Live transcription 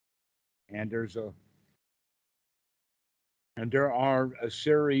And there are a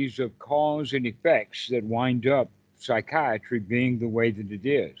series of cause and effects that wind up psychiatry being the way that it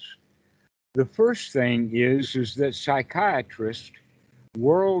is. The first thing is that psychiatrists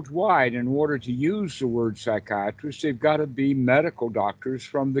worldwide, in order to use the word psychiatrist, they've got to be medical doctors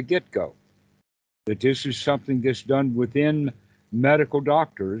from the get-go. That this is something that's done within medical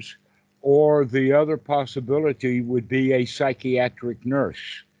doctors, or the other possibility would be a psychiatric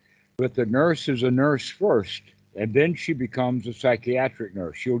nurse. But the nurse is a nurse first, and then she becomes a psychiatric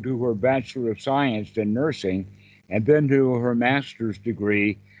nurse. She'll do her Bachelor of Science in nursing, and then do her master's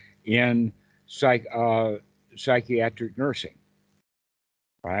degree in psychiatric nursing,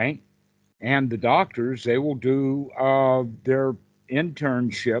 right? And the doctors, they will do their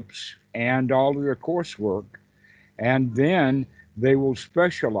internships and all of their coursework, and then they will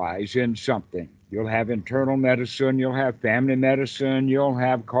specialize in something. You'll have internal medicine, you'll have family medicine, you'll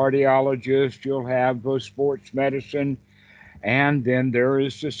have cardiologist, you'll have sports medicine, and then there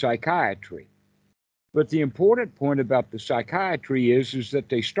is the psychiatry. But the important point about the psychiatry is that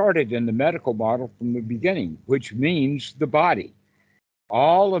they started in the medical model from the beginning, which means the body.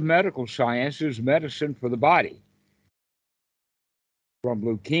 All of medical science is medicine for the body, from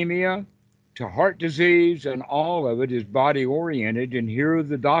leukemia to heart disease, and all of it is body oriented. And here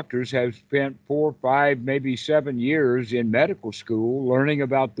the doctors have spent 4, 5, maybe 7 years in medical school learning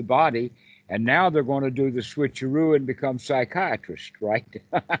about the body, and now they're going to do the switcheroo and become psychiatrists, right?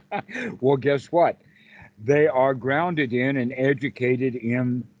 Well, guess what? They are grounded in and educated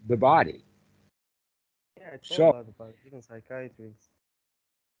in the body. Yeah, it's all So, about the body, even psychiatry.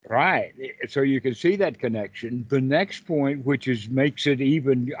 right. So you can see that connection. The next point, which is makes it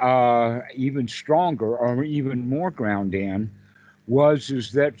even stronger or even more ground in,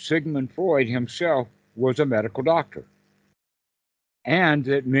 is that Sigmund Freud himself was a medical doctor, and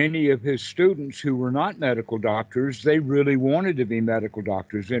that many of his students who were not medical doctors, they really wanted to be medical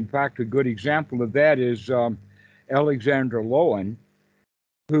doctors. In fact, a good example of that is Alexander Lowen,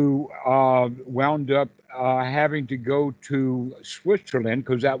 who wound up having to go to Switzerland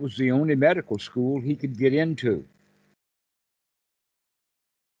because that was the only medical school he could get into.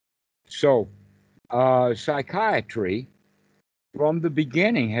 So, psychiatry from the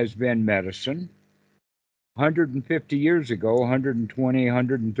beginning has been medicine. 150 years ago, 120,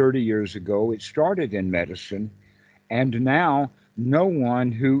 130 years ago, it started in medicine. And now, no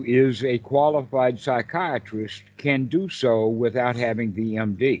one who is a qualified psychiatrist can do so without having the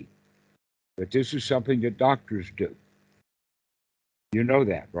MD. But this is something that doctors do. You know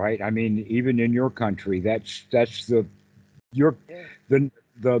that, right? I mean, even in your country, that's the your Yeah,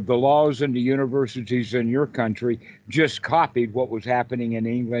 the laws and the universities in your country just copied what was happening in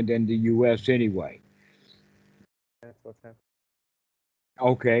England and the U.S. anyway. that's what's happening.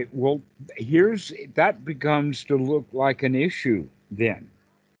 Okay, well, here's that becomes to look like an issue then,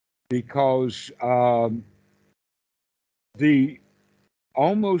 because the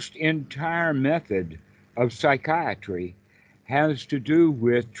almost entire method of psychiatry has to do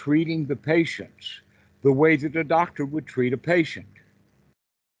with treating the patients the way that a doctor would treat a patient,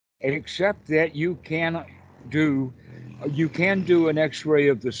 except that do you can do an x-ray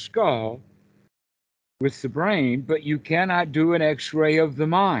of the skull with the brain, but you cannot do an x-ray of the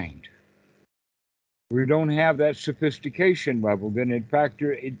mind. We don't have that sophistication level. Then in fact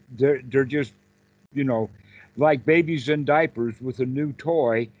they're just, you know, like babies in diapers with a new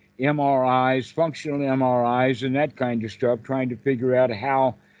toy, MRIs, functional MRIs, and that kind of stuff, trying to figure out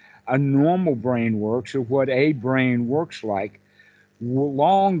how a normal brain works or what a brain works like,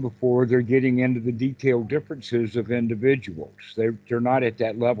 long before they're getting into the detailed differences of individuals. They're not at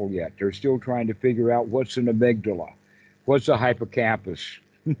that level yet. They're still trying to figure out what's an amygdala, what's a hippocampus,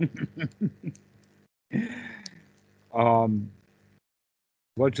 um,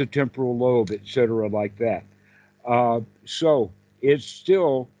 what's a temporal lobe, etc., like that. So it's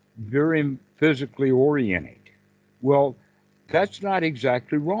still very physically oriented. Well, that's not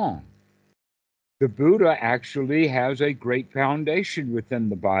exactly wrong. The Buddha actually has a great foundation within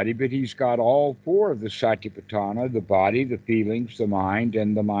the body, but he's got all four of the satipatthana: the body, the feelings, the mind,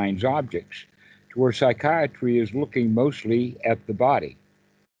 and the mind's objects, to where psychiatry is looking mostly at the body.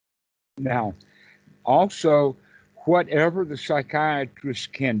 Now, also, whatever the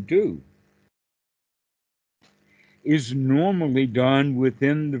psychiatrist can do is normally done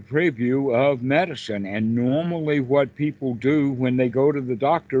within the purview of medicine. And normally, what people do when they go to the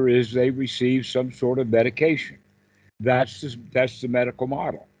doctor is they receive some sort of medication. That's the medical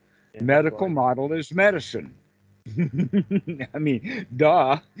model. Yeah, that's Medical why. model is medicine. I mean,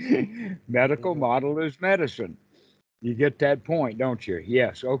 duh. Medical Hmm. model is medicine. You get that point, don't you?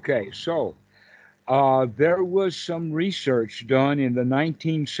 Yes. Okay. So there was some research done in the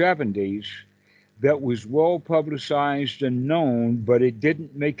 1970s that was well publicized and known, but it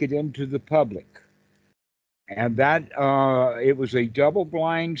didn't make it into the public. And that it was a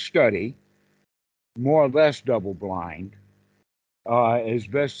double-blind study, more or less double-blind, as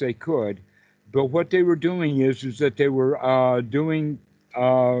best they could. But what they were doing is that they were doing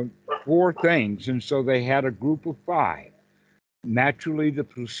uh, four things, and so they had a group of five. Naturally, the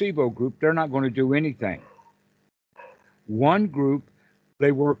placebo group, they're not going to do anything. One group,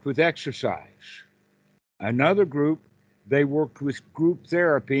 they worked with exercise. Another group, they worked with group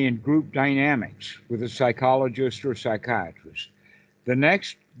therapy and group dynamics with a psychologist or psychiatrist. The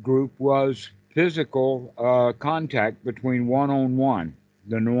next group was physical contact between one on one,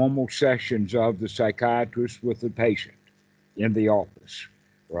 the normal sessions of the psychiatrist with the patient in the office,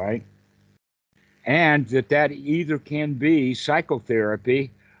 right? And that either can be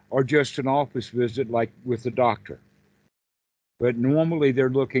psychotherapy or just an office visit like with the doctor. But normally they're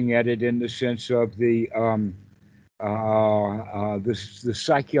looking at it in the sense of the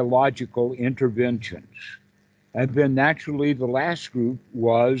psychological interventions. And then naturally, the last group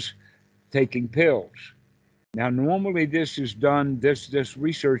was taking pills. Now, normally this is done. This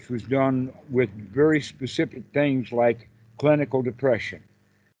research was done with very specific things like clinical depression,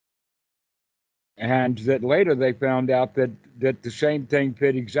 and that later they found out that the same thing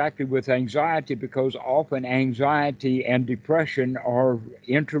fit exactly with anxiety because often anxiety and depression are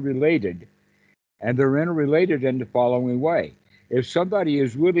interrelated. And they're interrelated in the following way. If somebody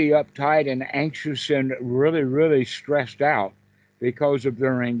is really uptight and anxious and really, really stressed out because of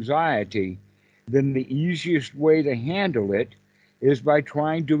their anxiety, then the easiest way to handle it is by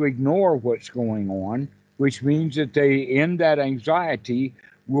trying to ignore what's going on, which means that they, in that anxiety,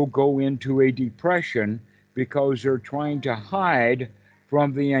 will go into a depression because they're trying to hide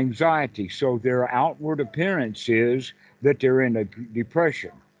from the anxiety. So their outward appearance is that they're in a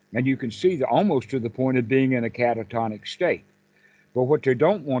depression. And you can see that almost to the point of being in a catatonic state. But what they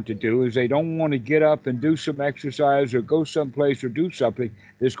don't want to do is they don't want to get up and do some exercise or go someplace or do something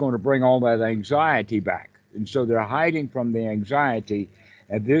that's going to bring all that anxiety back. And so they're hiding from the anxiety.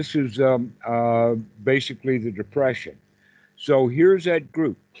 And this is basically the depression. So here's that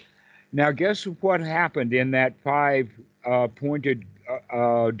group. Now, guess what happened in that five pointed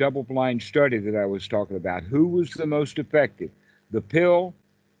double blind study that I was talking about? Who was the most effective? The pill,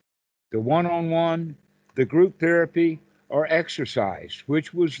 the one on one, the group therapy, or exercise?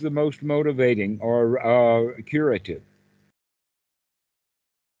 Which was the most motivating or curative?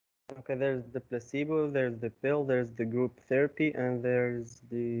 Okay, there's the placebo, there's the pill, there's the group therapy, and there's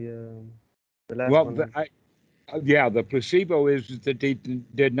the last Well, one is yeah, the placebo is that they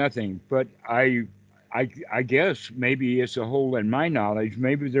did nothing. But I guess maybe it's a hole in my knowledge.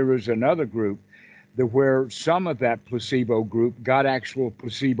 Maybe there was another group that where some of that placebo group got actual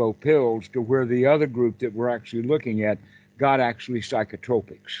placebo pills, to where the other group that we're actually looking at got actually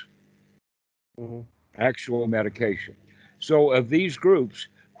psychotropics, hmm actual medication. So, of these groups,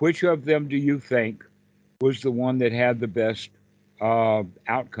 which of them do you think was the one that had the best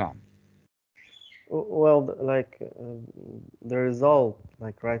outcome? Well, the result,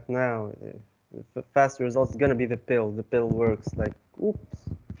 like right now, the fast result is gonna be the pill. The pill works like oops,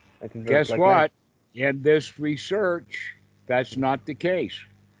 Guess like man. what? In this research, that's not the case.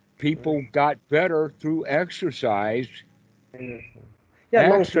 People got better through exercise. Exercise. Yeah,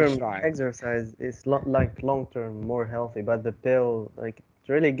 long-term Exercise. exercise is like long-term more healthy, but the pill like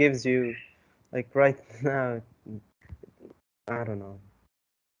it really gives you like right now, I don't know.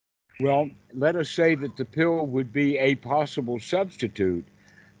 Well, let us say that the pill would be a possible substitute.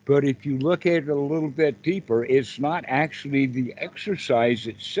 But if you look at it a little bit deeper, it's not actually the exercise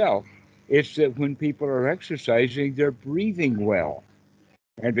itself. It's that when people are exercising, they're breathing well.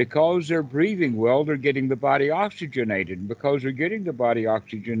 And because they're breathing well, they're getting the body oxygenated. And because they're getting the body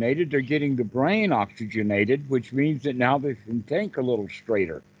oxygenated, they're getting the brain oxygenated, which means that now they can think a little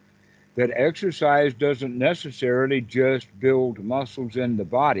straighter. That exercise doesn't necessarily just build muscles in the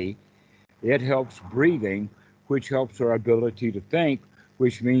body, it helps breathing, which helps our ability to think,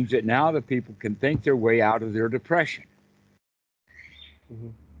 which means that now the people can think their way out of their depression. hmm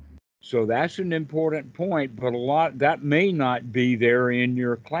So that's an important point, but a lot that may not be there in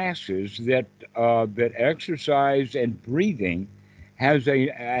your classes. That exercise and breathing has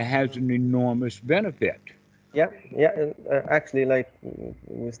an enormous benefit. Yeah, yeah. Actually, like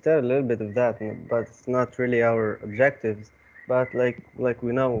we started a little bit of that, but it's not really our objectives. But like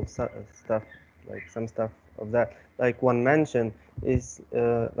we know stuff, like some stuff of that. Like one mentioned, is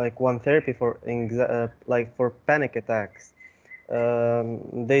like one therapy for like for panic attacks.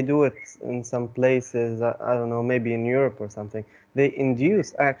 They do it in some places, I don't know, maybe in Europe or something. They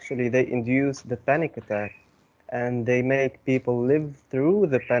induce the panic attack, and they make people live through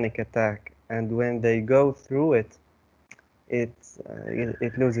the panic attack. And when they go through it, it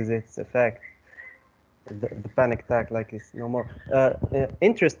loses its effect. The panic attack like is no more.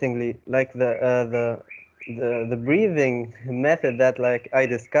 Interestingly, like the breathing method that like I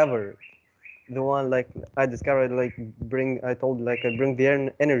discovered, the one like I discovered, like I told like I bring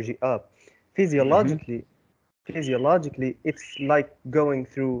the energy up. Hmm. Physiologically, it's like going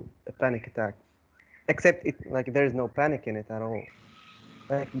through a panic attack, except it like there's no panic in it at all.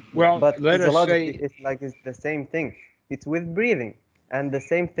 Like, Well, but let us physiologically, say, it's the same thing. It's with breathing, and the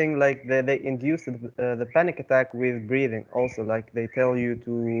same thing. Like they induce the panic attack with breathing. Also, like they tell you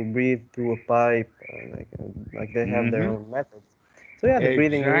to breathe through a pipe. Like they have their hmm, own methods. So yeah, the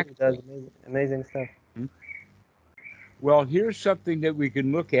breathing really does exactly. amazing stuff. Well, here's something that we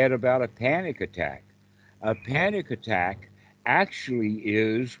can look at about a panic attack. A panic attack actually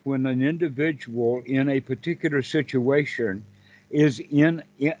is when an individual in a particular situation is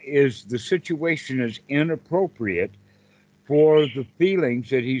the situation is inappropriate for the feelings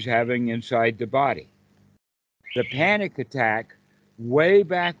that he's having inside the body. The panic attack, way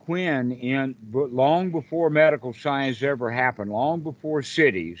back when, long before medical science ever happened, long before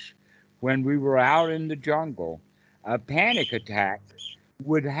cities, when we were out in the jungle, a panic attack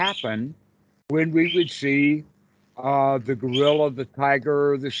would happen when we would see the gorilla, the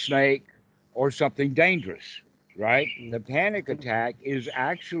tiger, the snake, or something dangerous, right? Mm. The panic attack is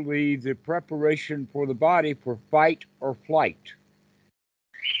actually the preparation for the body for fight or flight.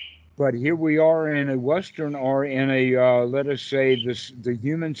 But here we are in a Western, or in a, let us say, the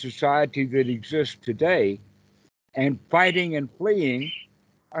human society that exists today, and fighting and fleeing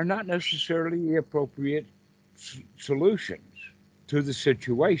are not necessarily the appropriate solutions to the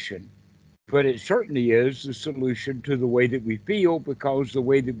situation. But it certainly is the solution to the way that we feel, because the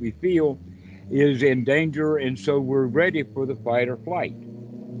way that we feel is in danger, and so we're ready for the fight or flight.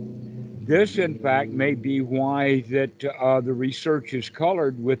 This, in fact, may be why that the research is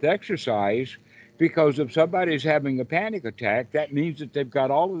colored with exercise, because if somebody's having a panic attack, that means that they've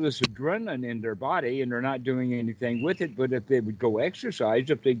got all of this adrenaline in their body and they're not doing anything with it. But if they would go exercise,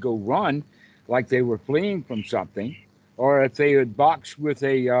 if they go run, like they were fleeing from something, or if they would box with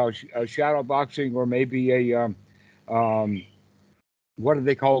a shadow boxing, or maybe um, what do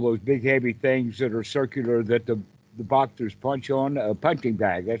they call those big heavy things that are circular that the boxers punch on? A punching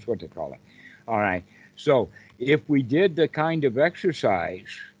bag. That's what they call it. All right. So if we did the kind of exercise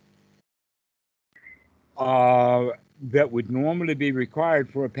uh, that would normally be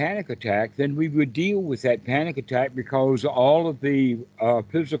required for a panic attack, then we would deal with that panic attack, because all of the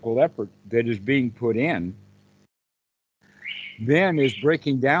physical effort that is being put in then is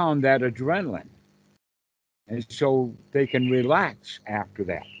breaking down that adrenaline. And so they can relax after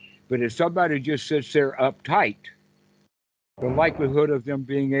that. But if somebody just sits there uptight, the likelihood of them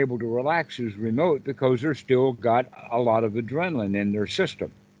being able to relax is remote, because they're still got a lot of adrenaline in their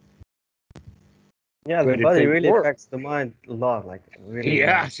system. Yeah, the But if body they really work, affects the mind a lot, like really a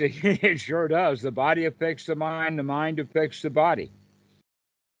lot. yes, it sure does. The body affects the mind affects the body.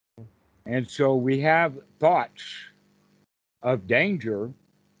 And so we have thoughts of danger,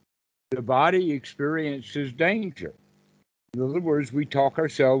 the body experiences danger. In other words, we talk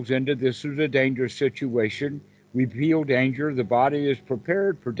ourselves into this is a dangerous situation. We feel danger, the body is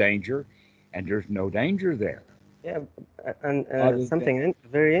prepared for danger, and there's no danger there. Yeah, and Other than, something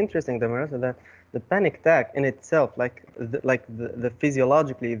very interesting, Damarasa, that the panic attack in itself, the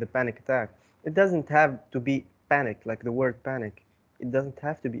physiologically the panic attack, it doesn't have to be panic, like the word panic. It doesn't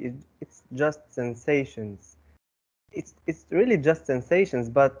have to be. It's just sensations. It's really just sensations,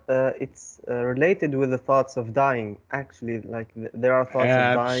 but it's related with the thoughts of dying. Actually, like there are thoughts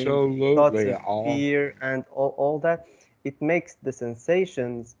of dying, thoughts absolutely of all. fear, and all that. It makes the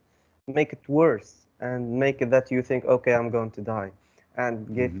sensations make it worse, and make it that you think, okay, I'm going to die, and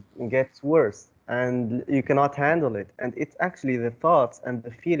Mhm. gets worse, and you cannot handle it. And it's actually the thoughts and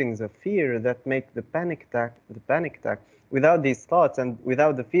the feelings of fear that make the panic attack. Without these thoughts and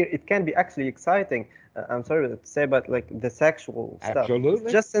without the fear, it can be actually exciting. I'm sorry to say, but like the sexual stuff, it's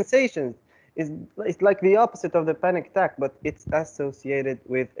Absolutely. just sensations. It's like the opposite of the panic attack, but it's associated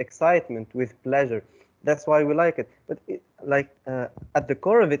with excitement, with pleasure. That's why we like it. But at the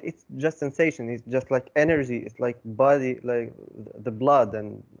core of it, it's just sensation. It's just like energy. It's like body, like the blood,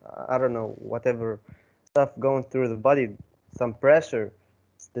 and I don't know, whatever stuff going through the body, some pressure.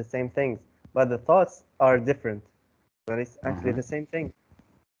 It's the same things, but the thoughts are different. but it's actually Uh-huh. the same thing.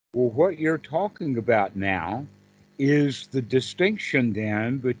 Well, what you're talking about now is the distinction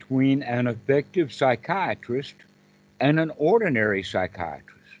then between an effective psychiatrist and an ordinary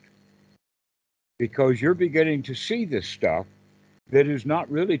psychiatrist, because you're beginning to see this stuff that is not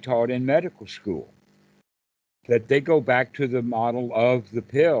really taught in medical school. That they go back to the model of the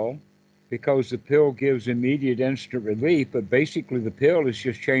pill because the pill gives immediate instant relief, but basically the pill is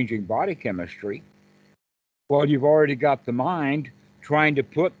just changing body chemistry. Well, you've already got the mind trying to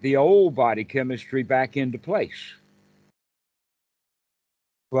put the old body chemistry back into place.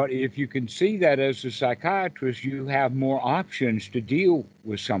 But if you can see that as a psychiatrist, you have more options to deal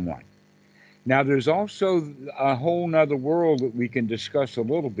with someone. Now, there's also a whole nother world that we can discuss a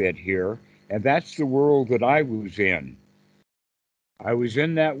little bit here, and that's the world that I was in. I was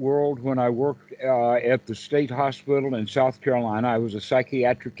in that world when I worked at the state hospital in South Carolina. I was a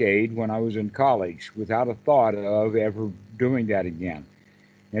psychiatric aide when I was in college without a thought of ever doing that again.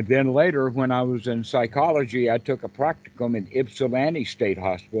 And then later, when I was in psychology, I took a practicum at Ypsilanti State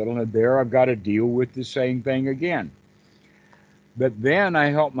Hospital, and there I've got to deal with the same thing again. But then I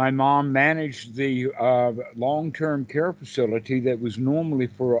helped my mom manage the long term care facility that was normally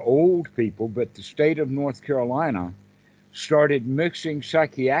for old people, but the state of North Carolina started mixing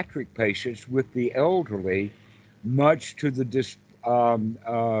psychiatric patients with the elderly, much to the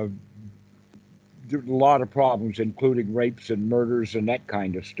a lot of problems, including rapes and murders and that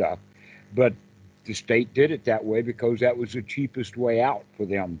kind of stuff. But the state did it that way because that was the cheapest way out for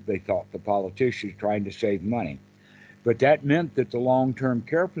them. They thought the politicians trying to save money. But that meant that the long term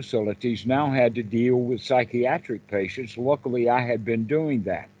care facilities now had to deal with psychiatric patients. Luckily, I had been doing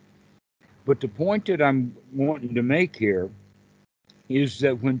that. But the point that I'm wanting to make here is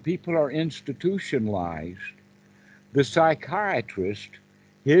that when people are institutionalized, the psychiatrist,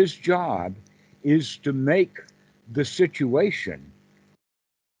 his job is to make the situation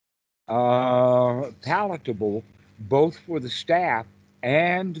palatable both for the staff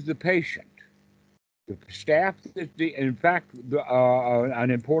and the patient. The staff, in fact,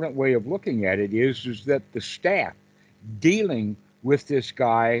 an important way of looking at it is that the staff dealing with this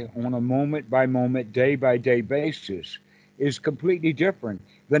guy on a moment by moment, day by day basis is completely different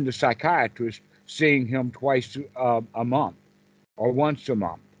than the psychiatrist seeing him twice a month or once a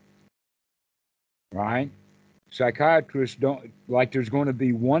month, right? Psychiatrists don't like there's going to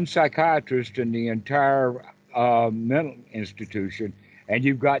be one psychiatrist in the entire mental institution, and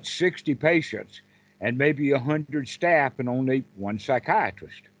you've got 60 patients and maybe 100 staff and only one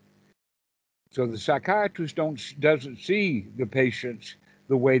psychiatrist. So the psychiatrist doesn't see the patients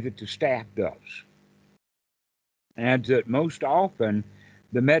the way that the staff does. And that most often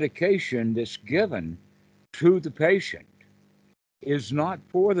the medication that's given to the patient is not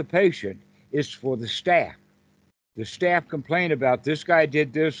for the patient, it's for the staff. The staff complain about this guy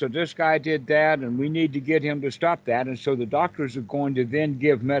did this or this guy did that, and we need to get him to stop that. And so the doctors are going to then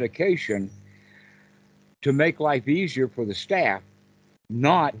give medication to make life easier for the staff,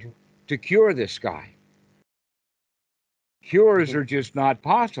 not Mhm. to cure this guy. Cures Mhm. are just not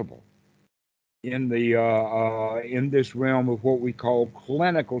possible in this realm of what we call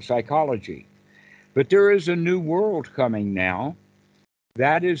clinical psychology. But there is a new world coming now.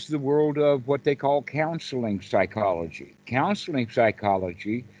 That is the world of what they call counseling psychology. Counseling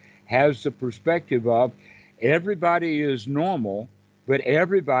psychology has the perspective of everybody is normal, but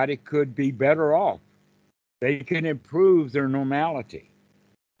everybody could be better off. They can improve their normality.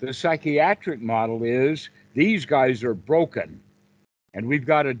 The psychiatric model is these guys are broken, and we've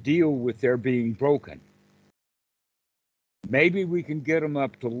got to deal with their being broken. Maybe we can get them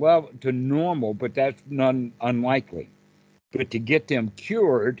up to level to normal, but that's none unlikely. But to get them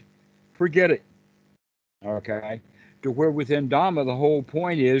cured, forget it. Okay. To where within Dhamma, the whole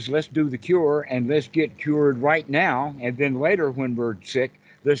point is let's do the cure and let's get cured right now. And then later, when we're sick,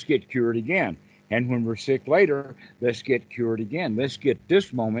 let's get cured again. And when we're sick later, let's get cured again. Let's get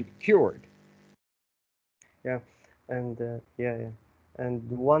this moment cured. Yeah, and yeah. And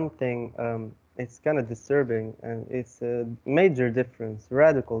one thing, it's kind of disturbing, and it's a major difference,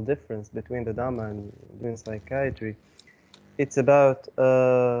 radical difference between the Dhamma and doing psychiatry. It's about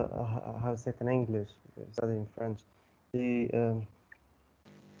how to say it in English, studying French, the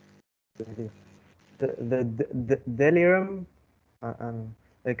the the delirium,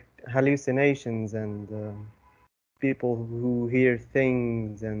 like hallucinations and people who hear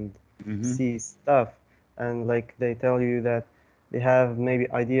things and Mm-hmm. see stuff, and like they tell you that they have maybe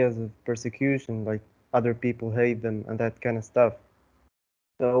ideas of persecution, like other people hate them and that kind of stuff.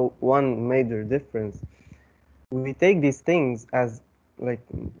 So one major difference, we take these things as like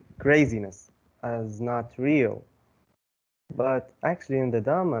craziness, as not real. But actually, in the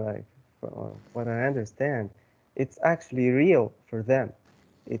Dhamma, like what I understand, it's actually real for them.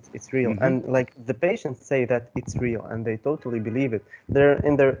 It's real, Hmm. and like the patients say that it's real, and they totally believe it. They're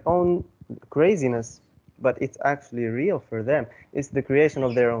in their own craziness, but it's actually real for them. It's the creation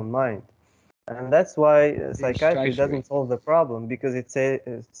of their own mind. And that's why psychiatry Precisely. doesn't solve the problem because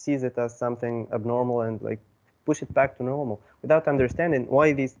sees it as something abnormal and like push it back to normal without understanding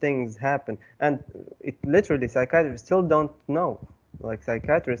why these things happen. And it literally, psychiatrists still don't know. Like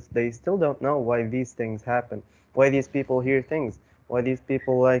psychiatrists, they still don't know why these things happen, why these people hear things, why these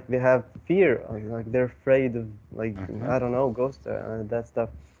people like they have fear, like they're afraid of like Uh-huh. I don't know ghosts that stuff.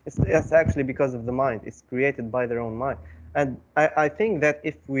 It's actually because of the mind. It's created by their own mind. And I think that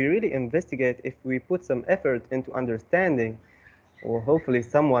if we really investigate, if we put some effort into understanding, or hopefully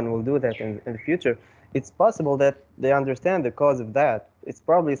someone will do that in the future, it's possible that they understand the cause of that. It's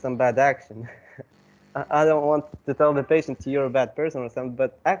probably some bad action. I don't want to tell the patient you're a bad person or something,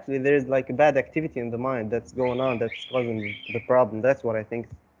 but actually there's like a bad activity in the mind that's going on that's causing the problem. That's what I think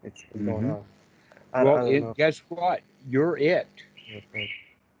it's going Hmm. on. Well, I don't know. guess what? You're it. Okay.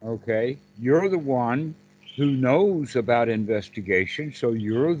 Okay. You're the one who knows about investigation, so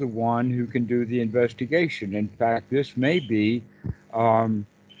you're the one who can do the investigation. In fact, this may be um,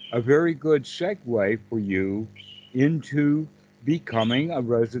 a very good segue for you into becoming a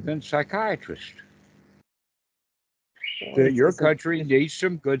resident psychiatrist. Well, Your it's a country needs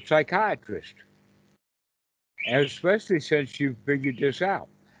some good psychiatrists, especially since you've figured this out.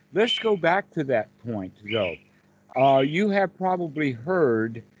 Let's go back to that point, though. You have probably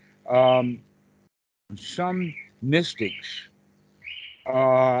heard um, some mystics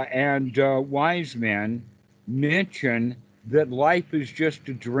and wise men mention that life is just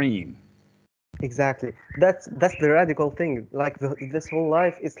a dream. exactly. That's the radical thing. Like this whole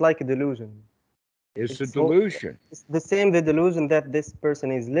life is like a delusion. It's a It's whole, delusion. it's the same the delusion that this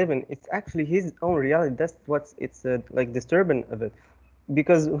person is living. It's actually his own reality. That's what's it's like disturbing of it,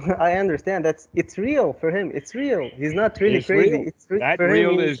 because I understand that it's real for him. It's real. He's not really It's crazy. real. For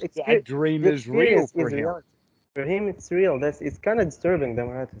him. That dream The is real experience for is him. reality. For him, it's real. That's it's kind of disturbing,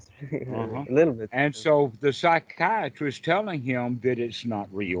 Damaratus, Uh-huh. a little bit. And so the psychiatrist telling him that it's not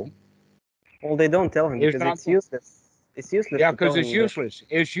real Well, they don't tell him is because not, it's useless. It's useless yeah, to tell because it's him that. useless.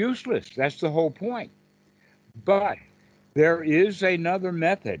 It's useless. That's the whole point. But there is another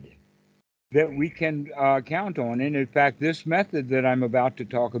method that we can count on. And in fact, this method that I'm about to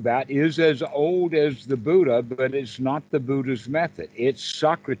talk about is as old as the Buddha, but it's not the Buddha's method. It's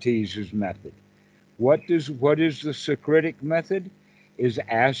Socrates' method. What is the Socratic method? Is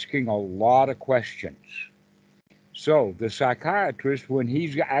asking a lot of questions. So the psychiatrist, when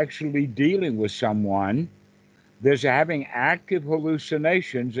he's actually dealing with someone that's having active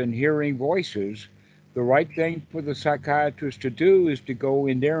hallucinations and hearing voices, the right thing for the psychiatrist to do is to go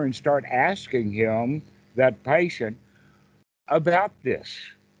in there and start asking him, that patient, about this.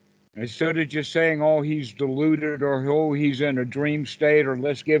 Instead of just saying, oh, he's deluded or oh, he's in a dream state or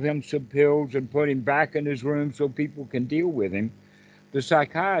let's give him some pills and put him back in his room so people can deal with him, the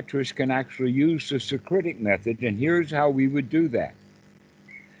psychiatrist can actually use the Socratic method. And here's how we would do that.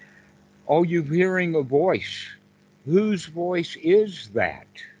 Oh, you're hearing a voice. Whose voice is that?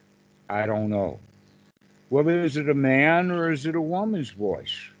 I don't know. Well, is it a man or is it a woman's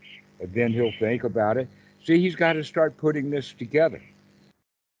voice? And then he'll think about it. See, he's got to start putting this together.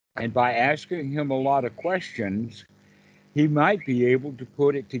 And by asking him a lot of questions, he might be able to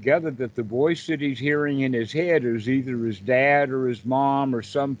put it together that the voice that he's hearing in his head is either his dad or his mom or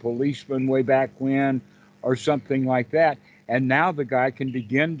some policeman way back when or something like that. And now the guy can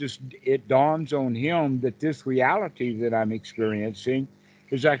begin to, it dawns on him that this reality that I'm experiencing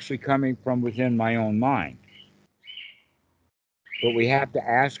is actually coming from within my own mind. But we have to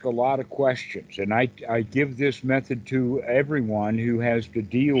ask a lot of questions. And I give this method to everyone who has to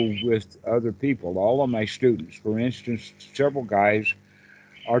deal with other people, all of my students. For instance, several guys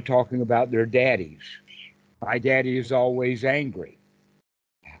are talking about their daddies. My daddy is always angry.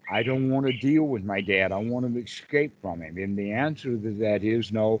 I don't want to deal with my dad. I want to escape from him. And the answer to that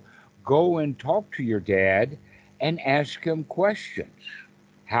is no, go and talk to your dad and ask him questions.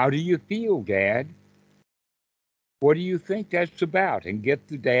 How do you feel, Dad? What do you think that's about? And get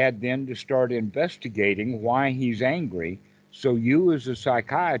the dad then to start investigating why he's angry. So you, as a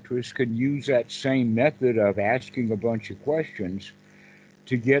psychiatrist, can use that same method of asking a bunch of questions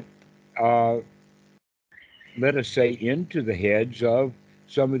to get, uh, let us say, into the heads of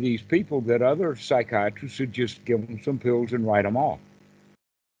some of these people that other psychiatrists would just give them some pills and write them off.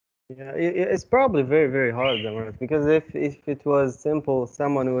 Yeah, it's probably very, very hard, Damaris, because if it was simple,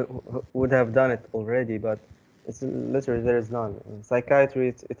 someone would have done it already. But It's literally there is none. In psychiatry,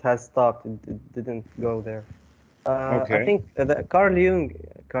 it has stopped. It didn't go there. I Okay. think Carl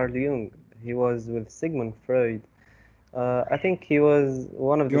Jung, he was with Sigmund Freud. I think he was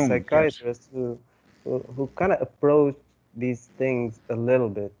one of the Jung, yes. psychiatrists who kind of approached these things a little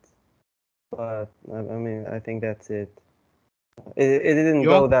bit, but I mean, I think that's it. It didn't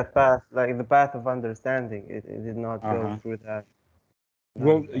go Jung, that path, like the path of understanding. It did not go uh-huh. through that. None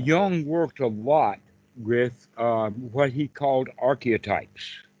Well, of that. Jung worked a lot with what he called archetypes,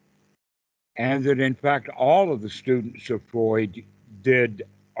 and that in fact all of the students of Freud did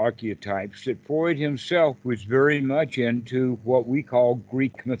archetypes, that Freud himself was very much into what we call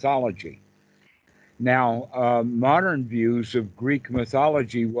Greek mythology. Now, modern views of Greek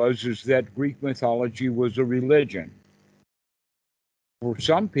mythology was is that Greek mythology was a religion. For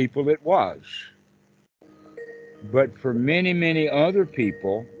some people, it was, but for many, many other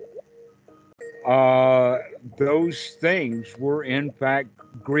people, uh, those things were in fact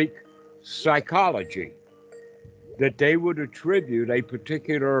Greek psychology. That they would attribute a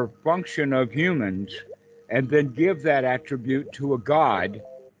particular function of humans and then give that attribute to a god,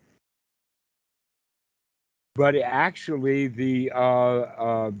 but actually the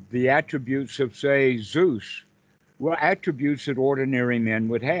attributes of say Zeus were attributes that ordinary men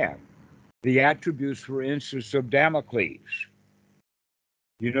would have. The attributes, for instance, of Damocles.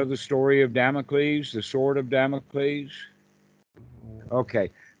 You know the story of Damocles, the sword of Damocles? Okay.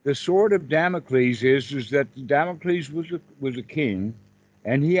 The sword of Damocles is that Damocles was a king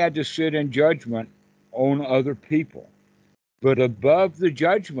and he had to sit in judgment on other people. But above the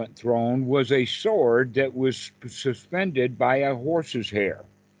judgment throne was a sword that was suspended by a horse's hair,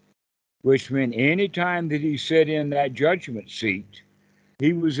 which meant any time that he sat in that judgment seat,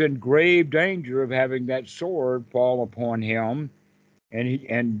 he was in grave danger of having that sword fall upon him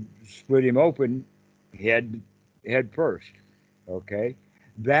and split him open head head first. Okay,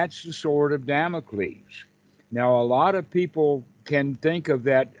 that's the sword of Damocles. Now, a lot of people can think of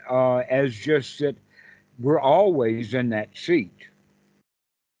that as just that we're always in that seat,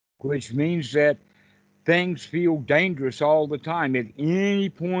 which means that things feel dangerous all the time. At any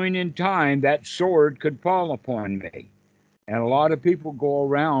point in time, that sword could fall upon me. And a lot of people go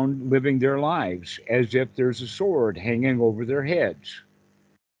around living their lives as if there's a sword hanging over their heads.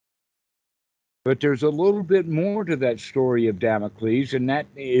 But there's a little bit more to that story of Damocles, and that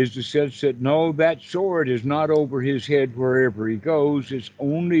is the sense that no, that sword is not over his head wherever he goes. It's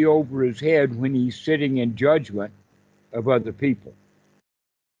only over his head when he's sitting in judgment of other people.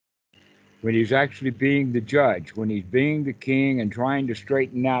 When he's actually being the judge, when he's being the king and trying to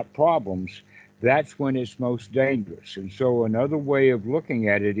straighten out problems, that's when it's most dangerous. And so another way of looking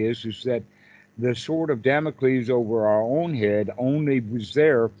at it is that the sword of Damocles over our own head only was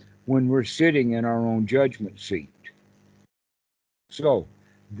there when we're sitting in our own judgment seat. So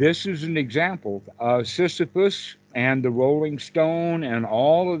this is an example. Sisyphus and the Rolling Stone and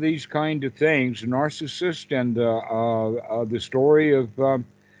all of these kind of things, Narcissist and the story of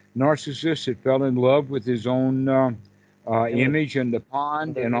Narcissist that fell in love with his own Image image in the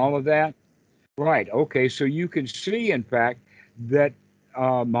pond and underneath. all of that. Right. Okay. So you can see, in fact, that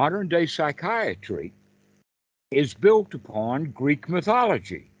modern day psychiatry is built upon Greek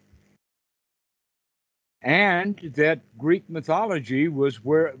mythology, and that Greek mythology was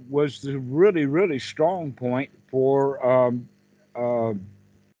the really really strong point for uh,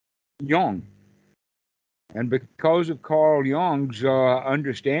 Jung, and because of Carl Jung's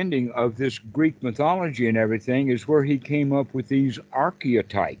understanding of this Greek mythology and everything is where he came up with these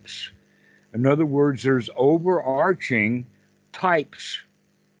archetypes. In other words, there's overarching types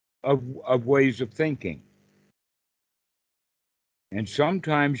of ways of thinking. And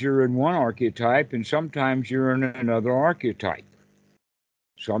sometimes you're in one archetype and sometimes you're in another archetype.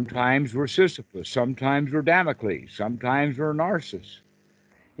 Sometimes we're Sisyphus, sometimes we're Damocles, sometimes we're Narcissus.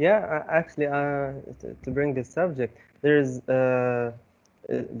 Yeah, actually, to bring this subject, there's the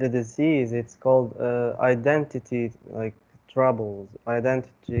disease. It's called identity, like troubles,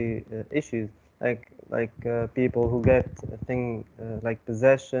 identity issues, like people who get a thing like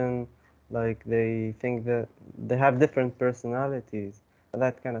possession, like they think that they have different personalities,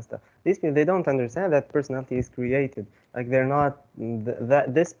 that kind of stuff. These people, they don't understand that personality is created. Like they're not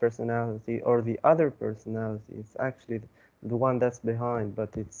that this personality or the other personality. It's actually the one that's behind, but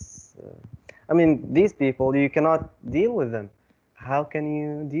it's I mean, these people, you cannot deal with them. How can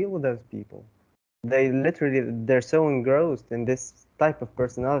you deal with those people? They literally, they're so engrossed in this type of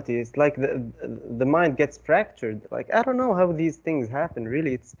personality. It's like the mind gets fractured. Like, I don't know how these things happen,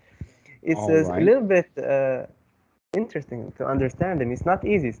 really. It's All a right. little bit interesting to understand them. It's not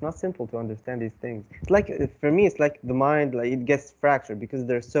easy. It's not simple to understand these things. It's like for me, it's like the mind, like it gets fractured because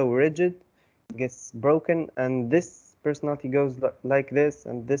they're so rigid, it gets broken, and this personality goes like this,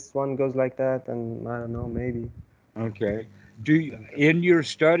 and this one goes like that, and I don't know, maybe. Okay. Do you, in your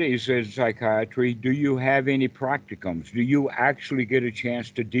studies in psychiatry, do you have any practicums? Do you actually get a chance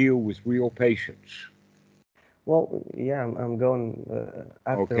to deal with real patients? Well, yeah, I'm going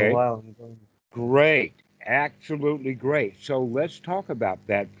after a Okay. while. I'm going. Great. Absolutely great. So let's talk about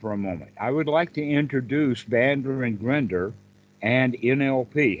that for a moment. I would like to introduce Bander and Grinder and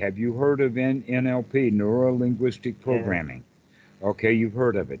NLP. Have you heard of NLP, Neuro Linguistic Yeah. Programming? Okay, you've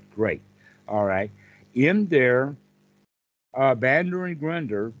heard of it. Great. All right. In there, Bander and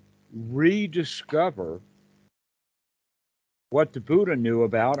Grinder rediscover what the Buddha knew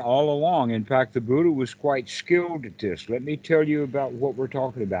about all along. In fact, the Buddha was quite skilled at this. Let me tell you about what we're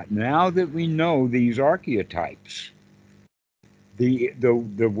talking about. Now that we know these archetypes,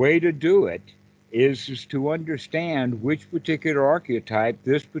 the way to do it is to understand which particular archetype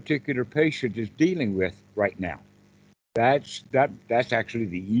this particular patient is dealing with right now. That's actually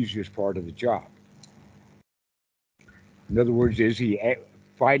the easiest part of the job. In other words,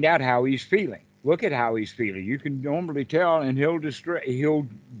 find out how he's feeling. Look at how he's feeling. You can normally tell, and he'll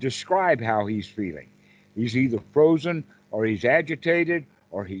describe how he's feeling. He's either frozen, or he's agitated,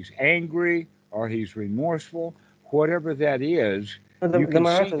 or he's angry, or he's remorseful. Whatever that is, you The can see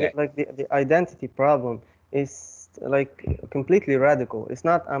Maharaj, that. like the identity problem is like completely radical. It's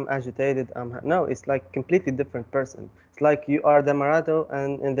not I'm agitated. No, it's like completely different person. It's like you are the Marato,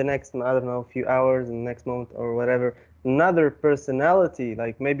 and in the next, I don't know, few hours, in the next month or whatever, another personality,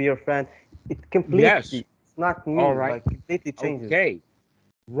 like maybe your friend. It Yes. completely, it's not All me. right. Like completely changes. Okay.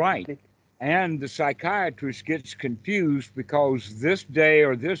 Right. Completely. And the psychiatrist gets confused because this day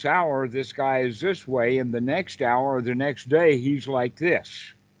or this hour, this guy is this way, and the next hour or the next day, he's like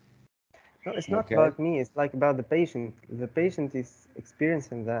this. No, it's not Okay. about me. It's like about the patient. The patient is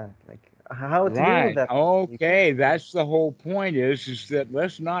experiencing that. Like how to deal with Right. that person. You can't. Okay. That's the whole point is that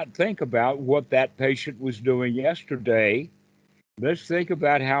let's not think about what that patient was doing yesterday. Let's think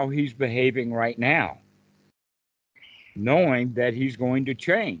about how he's behaving right now, knowing that he's going to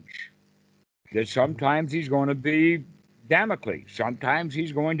change. That sometimes he's going to be Damocles, sometimes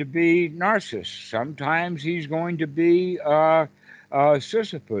he's going to be Narcissus, sometimes he's going to be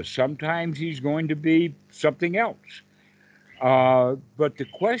Sisyphus, sometimes he's going to be something else. But the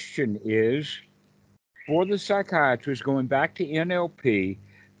question is for the psychiatrist, going back to NLP,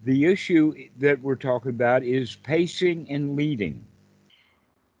 the issue that we're talking about is pacing and leading.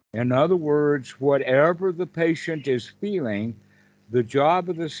 In other words, whatever the patient is feeling, the job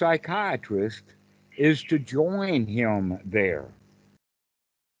of the psychiatrist is to join him there.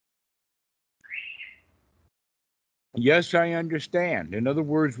 Yes, I understand. In other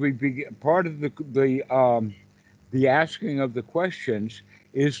words, part of the asking of the questions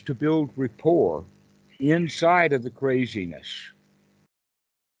is to build rapport inside of the craziness.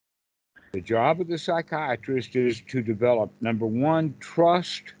 The job of the psychiatrist is to develop number one,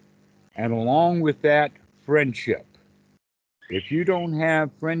 trust, and along with that, friendship. If you don't have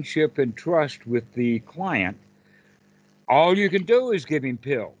friendship and trust with the client, all you can do is give him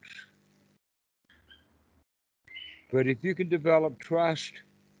pills. But if you can develop trust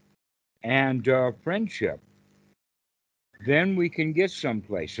and friendship, then we can get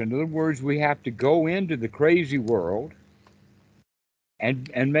someplace. In other words, we have to go into the crazy world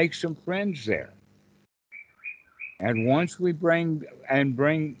and make some friends there. And once we bring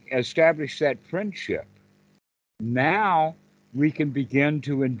establish that friendship, now we can begin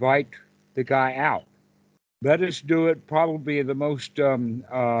to invite the guy out. Let us do it. Probably the most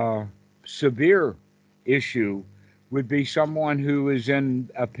severe issue would be someone who is in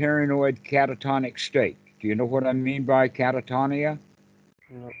a paranoid catatonic state. Do you know what I mean by catatonia?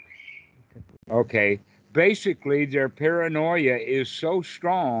 No. Okay. Basically, their paranoia is so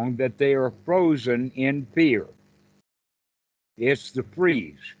strong that they are frozen in fear. It's the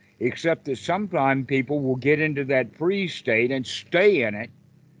freeze. Except that sometimes people will get into that freeze state and stay in it.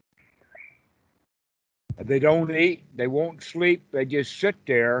 They don't eat, they won't sleep, they just sit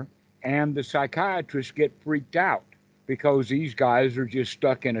there, and the psychiatrists get freaked out because these guys are just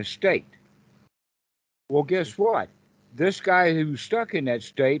stuck in a state. Well, guess what? This guy who's stuck in that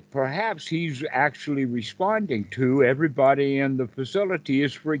state, perhaps he's actually responding to everybody in the facility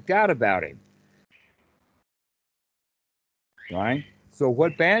is freaked out about him, right? So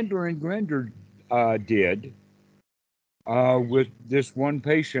what Bander and Grinder did with this one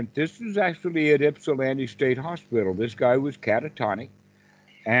patient, this was actually at Ypsilanti State Hospital. This guy was catatonic,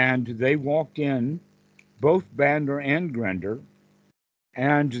 and they walked in. both Bander and Grinder,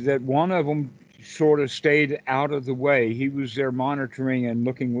 and that one of them sort of stayed out of the way. He was there monitoring and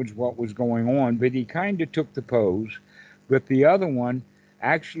looking at what was going on, but he kind of took the pose. But the other one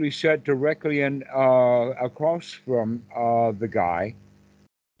actually sat directly in across from the guy,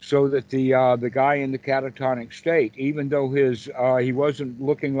 so that the guy in the catatonic state, even though his he wasn't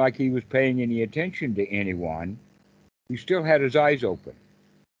looking like he was paying any attention to anyone, he still had his eyes open.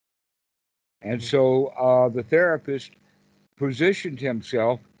 And so the therapist positioned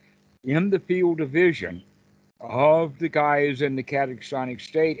himself in the field of vision of the guy who's in the catatonic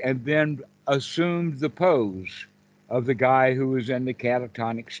state, and then assumed the pose of the guy who was in the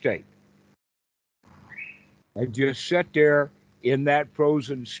catatonic state. And just sat there in that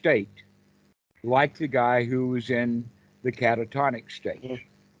frozen state, like the guy who was in the catatonic state.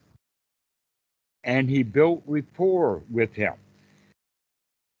 And he built rapport with him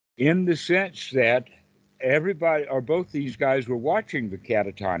in the sense that everybody, or both these guys, were watching the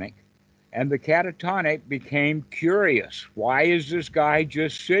catatonic, and the catatonic became curious. Why is this guy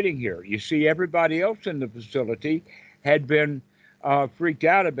just sitting here? You see, everybody else in the facility had been freaked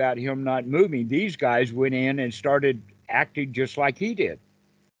out about him not moving. These guys went in and started acting just like he did.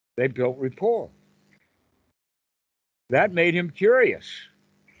 They built rapport. That made him curious.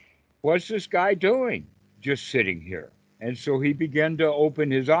 What's this guy doing just sitting here? And so he began to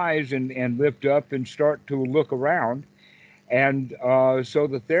open his eyes and lift up and start to look around. And so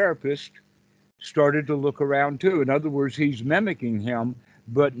the therapist started to look around too. In other words, he's mimicking him,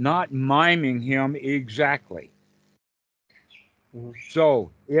 but not miming him exactly. So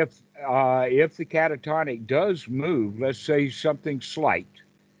if the catatonic does move, let's say something slight,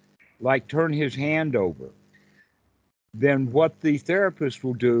 like turn his hand over, then what the therapist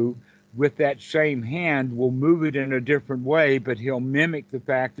will do with that same hand will move it in a different way, but he'll mimic the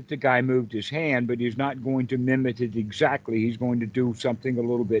fact that the guy moved his hand, but he's not going to mimic it exactly. He's going to do something a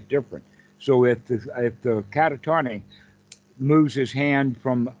little bit different. So if the catatonic moves his hand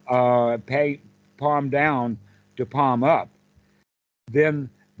from palm down to palm up, then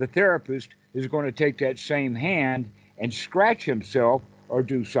the therapist is going to take that same hand and scratch himself or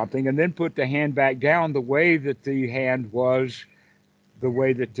do something, and then put the hand back down the way that the hand was, the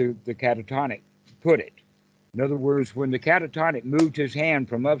way that the catatonic put it. In other words, when the catatonic moved his hand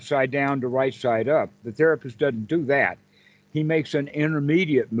from upside down to right side up, the therapist doesn't do that. He makes an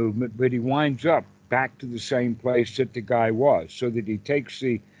intermediate movement, but he winds up back to the same place that the guy was, so that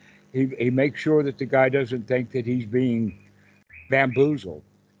he makes sure that the guy doesn't think that he's being bamboozled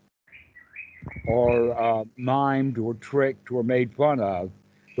or mimed or tricked or made fun of,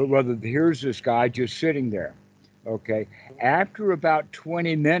 but rather here's this guy just sitting there. Okay. After about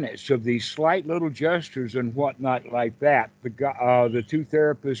 20 minutes of these slight little gestures and whatnot like that, the two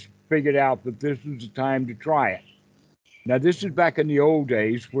therapists figured out that this was the time to try it. Now, this is back in the old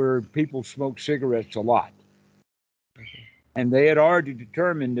days where people smoked cigarettes a lot. And they had already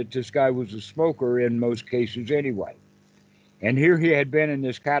determined that this guy was a smoker in most cases anyway. And here he had been in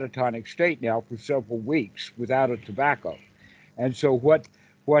this catatonic state now for several weeks without a tobacco. And so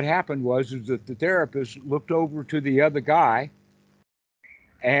what happened was is that the therapist looked over to the other guy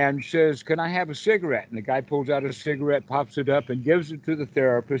and says, "Can I have a cigarette?" And the guy pulls out a cigarette, pops it up, and gives it to the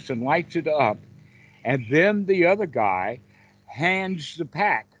therapist and lights it up. And then the other guy hands the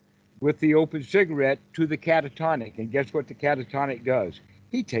pack with the open cigarette to the catatonic. And guess what the catatonic does?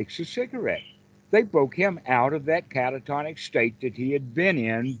 He takes a cigarette. They broke him out of that catatonic state that he had been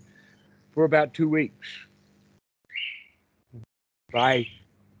in for about 2 weeks by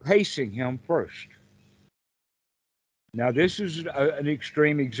pacing him first. Now, this is an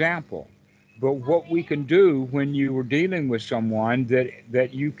extreme example, but what we can do when you are dealing with someone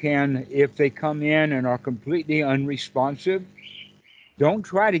that you can, if they come in and are completely unresponsive, don't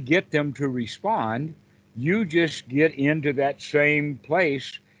try to get them to respond. You just get into that same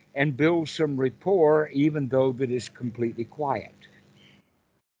place and build some rapport, even though that is completely quiet.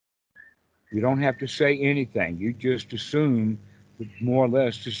 You don't have to say anything. You just assume more or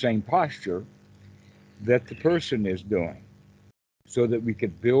less the same posture that the person is doing, so that we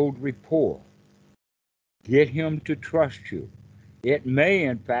could build rapport, get him to trust you. It may,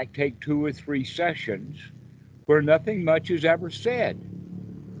 in fact, take 2 or 3 sessions where nothing much is ever said,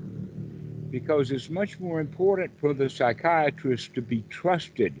 because it's much more important for the psychiatrist to be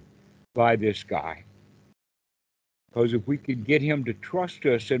trusted by this guy. Because if we could get him to trust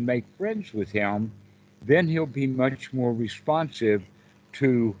us and make friends with him, then he'll be much more responsive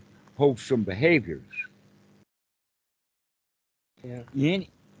to wholesome behaviors. Yeah.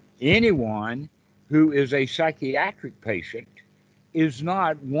 Anyone who is a psychiatric patient is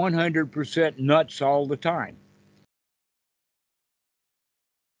not 100% nuts all the time.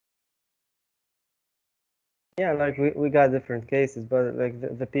 Yeah, like we got different cases, but like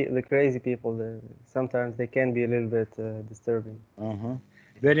the crazy people, sometimes they can be a little bit disturbing. Uh-huh.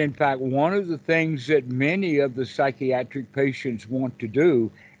 That, in fact, one of the things that many of the psychiatric patients want to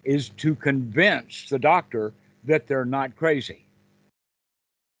do is to convince the doctor that they're not crazy.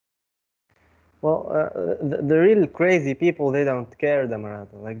 Well, the real crazy people, they don't care,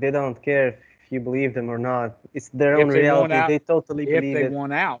 Damarato. Like they don't care if you believe them or not. It's their own If they want reality. out, They totally if believe they it.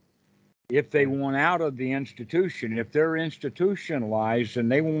 want out, if they Yeah. want out of the institution, if they're institutionalized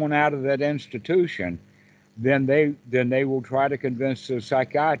and they want out of that institution, then they will try to convince the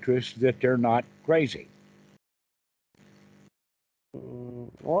psychiatrist that they're not crazy.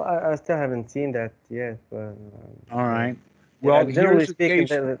 Well, I still haven't seen that yet, but All yeah. right. Yeah, Well, generally here's a speaking,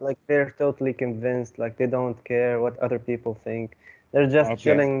 case. they're totally convinced. Like they don't care what other people think. They're just Okay.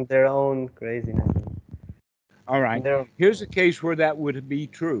 chilling their own craziness. All right. They're Here's a case where that would be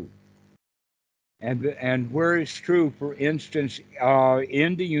true. And where it's true, for instance,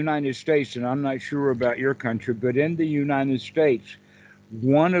 in the United States, and I'm not sure about your country, but in the United States,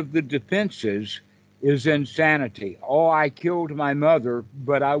 one of the defenses is insanity. Oh, I killed my mother,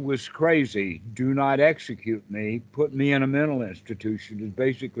 but I was crazy. Do not execute me. Put me in a mental institution, is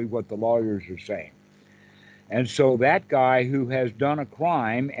basically what the lawyers are saying. And so that guy who has done a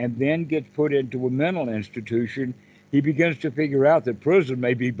crime and then gets put into a mental institution, he begins to figure out that prison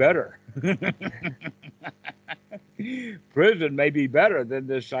may be better. Prison may be better than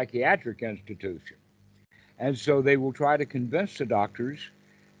this psychiatric institution. And so they will try to convince the doctors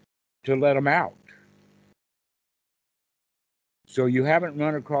to let him out. So you haven't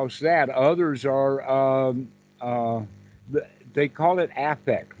run across that. Others are, uh, they call it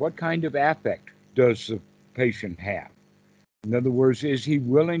affect. What kind of affect does the patient have? In other words, is he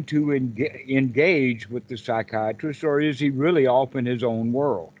willing to engage with the psychiatrist, or is he really off in his own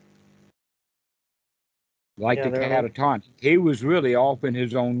world? Like yeah, the they're like catatonic, he was really off in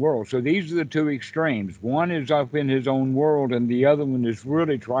his own world. So these are the two extremes. One is off in his own world, and the other one is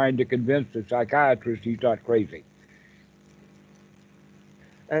really trying to convince the psychiatrist he's not crazy.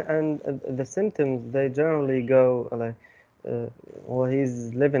 and the symptoms they generally go like, uh, well,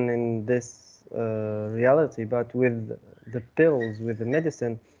 he's living in this reality, but with the pills, with the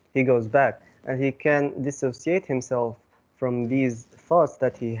medicine, he goes back and he can dissociate himself from these thoughts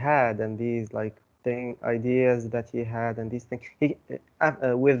that he had and these like ideas that he had and these things.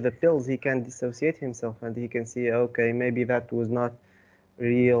 With the pills, he can dissociate himself and he can see, okay, maybe that was not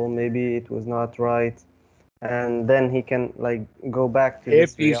real, maybe it was not right, and then he can like go back to If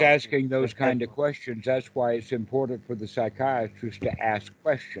this he's reality asking those that he had kind of before. questions, that's why it's important for the psychiatrist to ask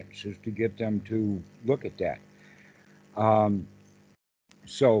questions, is to get them to look at that. Um,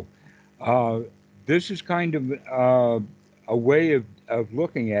 so uh, this is kind of a way of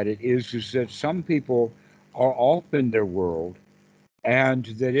looking at it is that some people are off in their world, and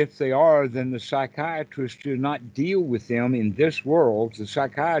that if they are, then the psychiatrist does not deal with them in this world. The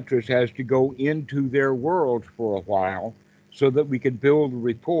psychiatrist has to go into their world for a while so that we can build a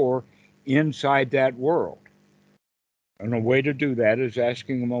rapport inside that world. And a way to do that is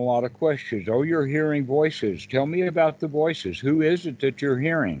asking them a lot of questions. Oh, you're hearing voices. Tell me about the voices. Who is it that you're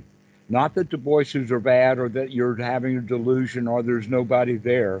hearing? Not that the voices are bad or that you're having a delusion or there's nobody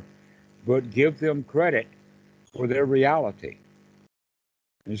there, but give them credit for their reality.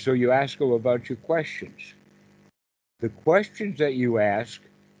 And so you ask them about your questions. The questions that you ask,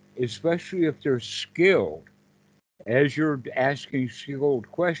 especially if they're skilled, as you're asking skilled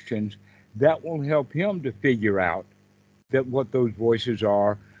questions, that will help him to figure out that what those voices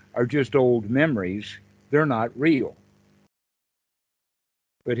are just old memories. They're not real.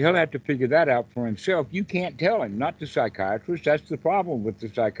 But he'll have to figure that out for himself. You can't tell him, not the psychiatrist. That's the problem with the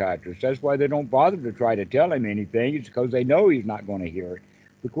psychiatrist. That's why they don't bother to try to tell him anything. It's because they know he's not going to hear it.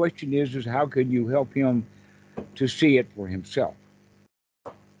 The question is how can you help him to see it for himself?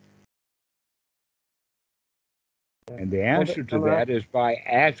 Yeah. And the Well, answer to Amarat, that is by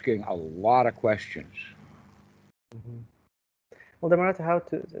asking a lot of questions. mhm. Well, Amarat, how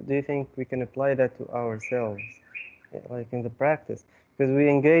to do you think we can apply that to ourselves, like in the practice? Because we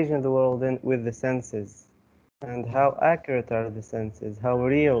engage in the world with the senses, and how accurate are the senses? How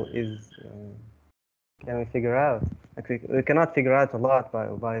real is? Can we figure out? Like we cannot figure out a lot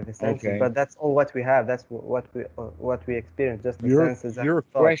by the senses, Okay. but that's all what we have. That's what we experience, just the Your senses and your the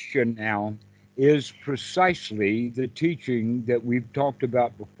thoughts. question now is precisely the teaching that we've talked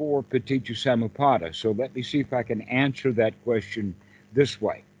about before, Paticca Samuppada. So let me see if I can answer that question this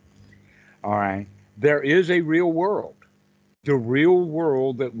way. All right. There is a real world. the real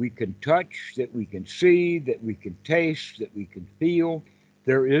world that we can touch, that we can see, that we can taste, that we can feel.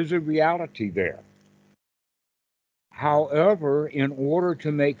 There is a reality there. However, in order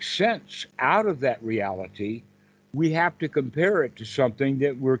to make sense out of that reality, we have to compare it to something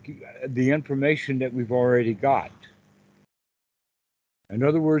that the information that we've already got. In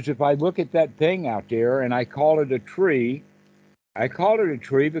other words, if I look at that thing out there and I call it a tree, I call it a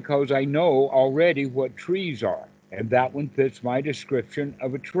tree because I know already what trees are, and that one fits my description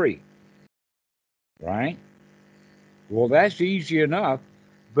of a tree, right? Well, that's easy enough,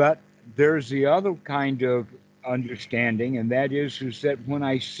 but there's the other kind of understanding, and that is that when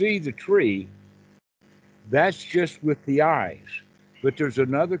I see the tree, that's just with the eyes. But there's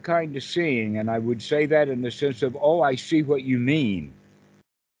another kind of seeing, and I would say that in the sense of, oh, I see what you mean,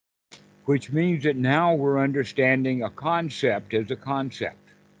 which means that now we're understanding a concept as a concept.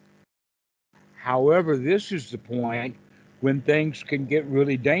 However, this is the point when things can get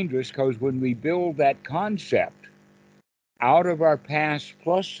really dangerous because when we build that concept out of our past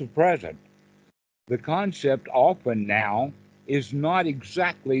plus the present, the concept often now is not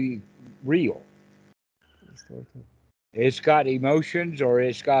exactly real. It's got emotions, or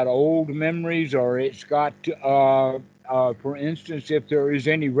it's got old memories, or it's got, for instance, if there is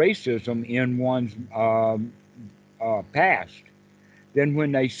any racism in one's past, then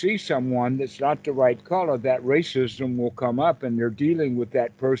when they see someone that's not the right color, that racism will come up and they're dealing with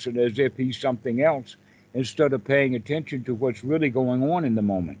that person as if he's something else instead of paying attention to what's really going on in the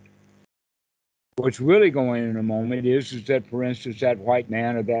moment. What's really going on in the moment is that, for instance, that white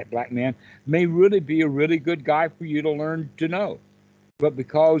man or that black man may really be a really good guy for you to learn to know. But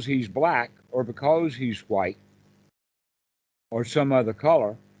because he's black or because he's white or some other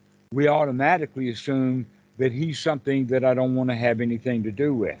color, we automatically assume that he's something that I don't want to have anything to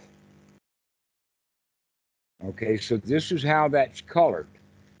do with. Okay, so this is how that's colored.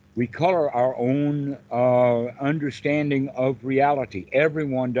 We color our own understanding of reality.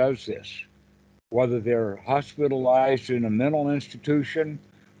 Everyone does this, whether they're hospitalized in a mental institution,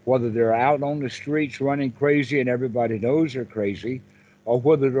 whether they're out on the streets running crazy and everybody knows they're crazy, or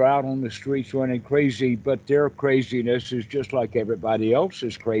whether they're out on the streets running crazy, but their craziness is just like everybody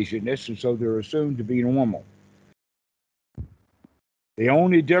else's craziness, and so they're assumed to be normal. The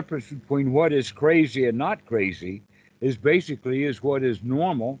only difference between what is crazy and not crazy is basically is what is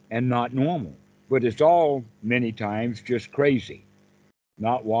normal and not normal. But it's all many times just crazy,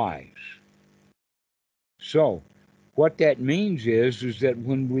 not wise. So what that means is that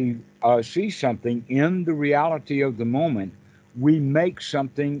when we see something in the reality of the moment, we make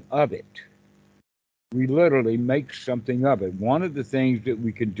something of it. We literally make something of it. One of the things that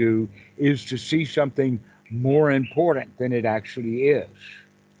we can do is to see something more important than it actually is.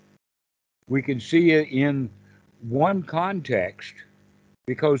 We can see it in one context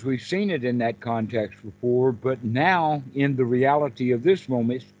because we've seen it in that context before, but now in the reality of this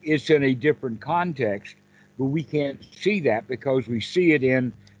moment, it's in a different context, but we can't see that because we see it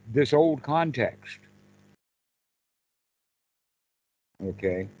in this old context.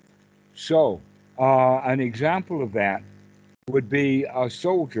 Okay, so an example of that would be a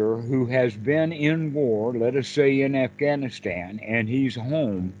soldier who has been in war, let us say in Afghanistan, and he's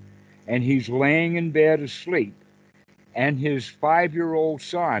home and he's laying in bed asleep, and his 5-year-old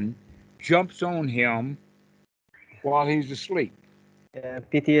son jumps on him while he's asleep. Yeah,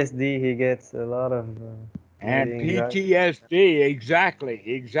 PTSD, he gets a lot of And maybe anxiety. PTSD, exactly,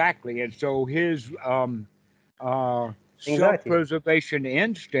 exactly. And so his self Anxiety. preservation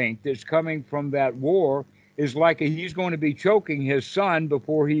instinct that's coming from that war is like he's going to be choking his son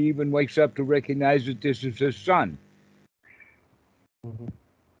before he even wakes up to recognize that this is his son. Hmm.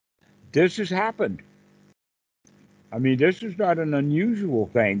 This has happened. I mean, this is not an unusual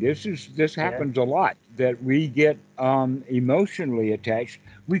thing. This Yeah. happens a lot that we get emotionally attached.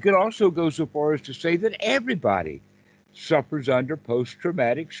 We could also go so far as to say that everybody suffers under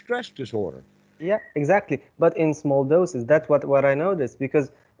post-traumatic stress disorder. Yeah, exactly. But in small doses. That's what I noticed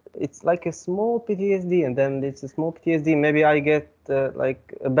because it's like a small PTSD, and then it's a small PTSD. Maybe I get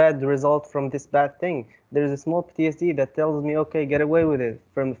like a bad result from this bad thing. There's a small PTSD that tells me, okay, get away with it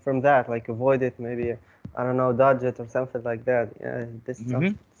from that, like avoid it, maybe I don't know, dodge it or something like that. Yeah, this is Hmm.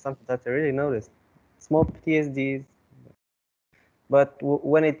 something that I really noticed. Small PTSDs, but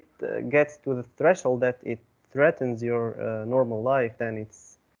when it gets to the threshold that it threatens your normal life, then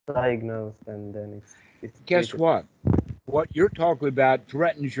it's diagnosed and then it's Guess treated. what? What you're talking about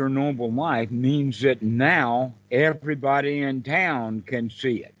threatens your normal life means that now everybody in town can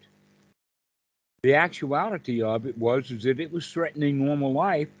see it. The actuality of it was is that it was threatening normal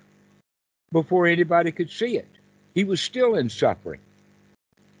life before anybody could see it. He was still in suffering,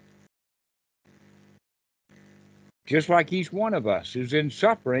 just like each one of us is in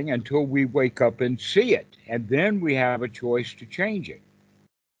suffering until we wake up and see it. And then we have a choice to change it.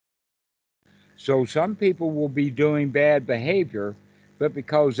 So some people will be doing bad behavior, but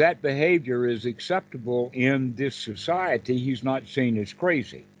because that behavior is acceptable in this society, he's not seen as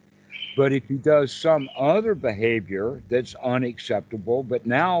crazy. But if he does some other behavior that's unacceptable, but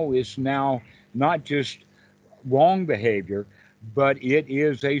now it's now not just wrong behavior, but it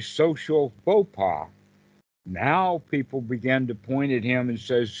is a social faux pas. Now people begin to point at him and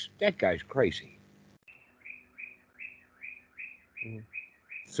says, that guy's crazy. Mm.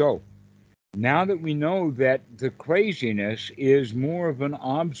 So now that we know that the craziness is more of an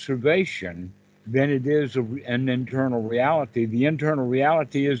observation than it is an internal reality, the internal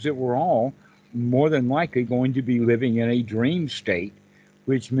reality is that we're all more than likely going to be living in a dream state,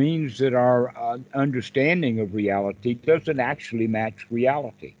 which means that our understanding of reality doesn't actually match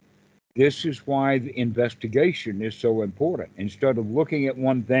reality. This is why the investigation is so important. Instead of looking at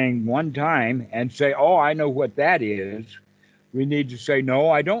one thing one time and say, oh, I know what that is, we need to say, no,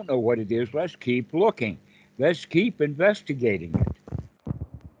 I don't know what it is. Let's keep looking. Let's keep investigating it.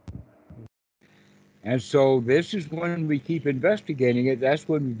 And so this is when we keep investigating it, that's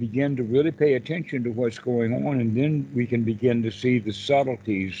when we begin to really pay attention to what's going on, and then we can begin to see the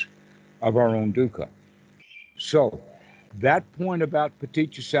subtleties of our own dukkha. So that point about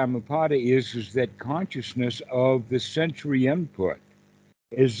paticca samuppada is that consciousness of the sensory input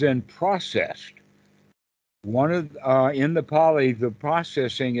is then processed. One of in the Pali, the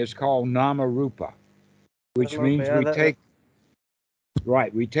processing is called nama rupa, which Okay, means yeah,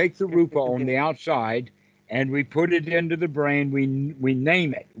 we take the you rupa can on continue. the outside and we put it into the brain. We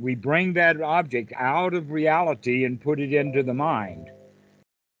name it. We bring that object out of reality and put it into the mind.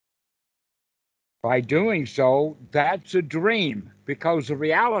 By doing so, that's a dream because the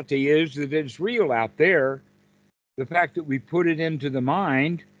reality is that it's real out there. The fact that we put it into the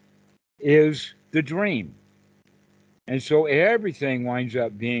mind is the dream. And so everything winds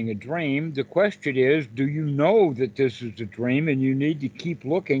up being a dream. The question is, do you know that this is a dream? And you need to keep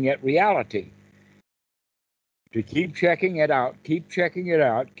looking at reality, to keep checking it out, keep checking it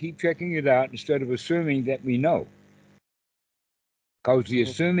out, keep checking it out instead of assuming that we know. Because the Mhm.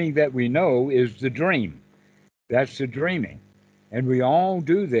 assuming that we know is the dream. That's the dreaming. And we all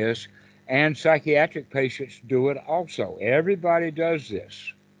do this, and psychiatric patients do it also. Everybody does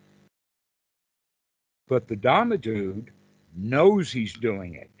this. But the Dhamma dude knows he's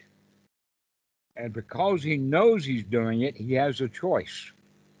doing it. And because he knows he's doing it, he has a choice.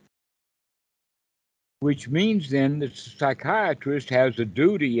 Which means then that the psychiatrist has a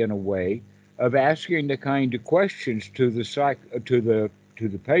duty, in a way, of asking the kind of questions to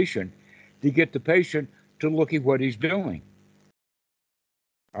the patient to get the patient to look at what he's doing.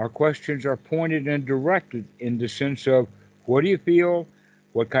 Our questions are pointed and directed in the sense of what do you feel?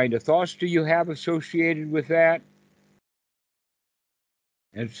 What kind of thoughts do you have associated with that?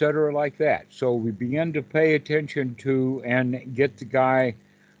 Etc. like that. So we begin to pay attention to and get the guy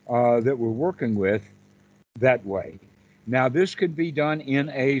that we're working with that way. Now, this can be done in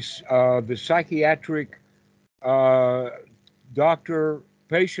the psychiatric uh,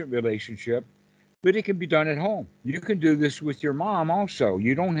 doctor-patient relationship, but it can be done at home. You can do this with your mom also.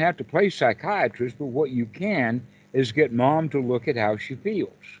 You don't have to play psychiatrist, but what you can is get mom to look at how she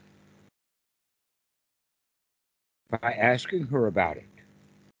feels by asking her about it.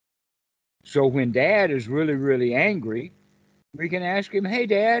 So when dad is really, really angry, we can ask him, hey,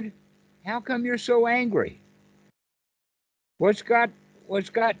 Dad, how come you're so angry? What's got what's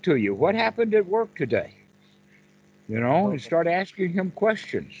got to you? What happened at work today? And Okay, start asking him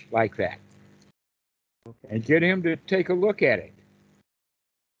questions like that okay. and get him to take a look at it.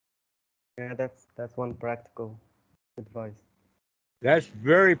 Yeah, that's one practical advice. That's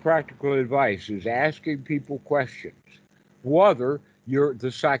very practical advice is asking people questions. Whether you're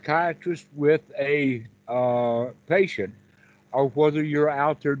the psychiatrist with a patient or whether you're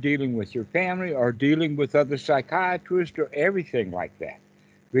out there dealing with your family or dealing with other psychiatrists or everything like that.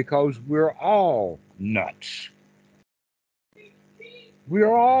 Because we're all nuts. We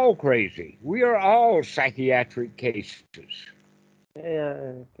are all crazy. We are all psychiatric cases.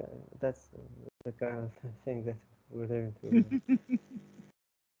 Yeah, that's the kind of thing that we're living through.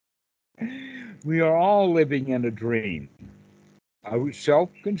 We are all living in a dream, a self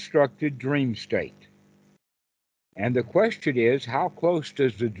constructed dream state. And the question is, how close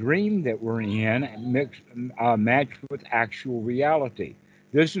does the dream that we're in match with actual reality?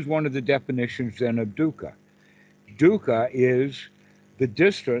 This is one of the definitions then of dukkha. Dukkha is the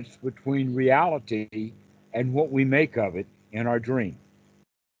distance between reality and what we make of it in our dream.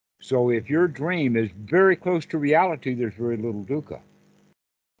 So if your dream is very close to reality, there's very little dukkha.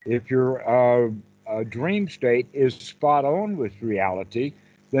 If your dream state is spot on with reality,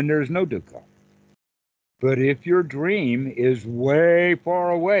 then there's no dukkha. But if your dream is way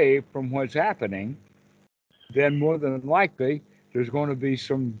far away from what's happening, then more than likely there's going to be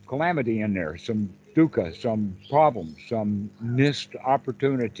some calamity in there, some dukkha, some problem, some missed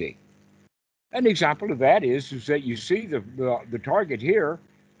opportunity. An example of that is that you see the target here,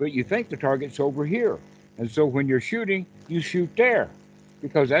 but you think the target's over here. And so when you're shooting, you shoot there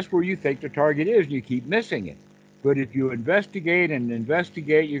because that's where you think the target is and you keep missing it. But if you investigate and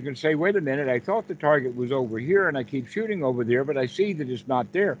investigate, you can say, wait a minute, I thought the target was over here and I keep shooting over there, but I see that it's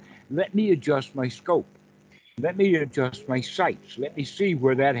not there. Let me adjust my scope. Let me adjust my sights. Let me see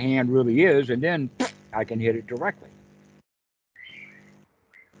where that hand really is, and then I can hit it directly.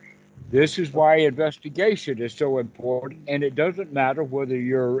 This is why investigation is so important, and it doesn't matter whether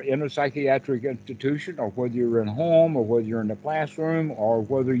you're in a psychiatric institution or whether you're in home or whether you're in a classroom or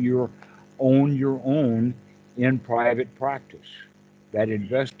whether you're on your own in private practice. That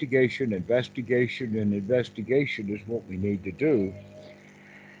investigation, investigation, and investigation is what we need to do.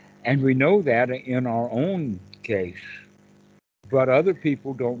 And we know that in our own case, but other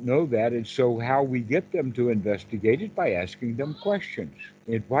people don't know that. And so, how we get them to investigate is by asking them questions,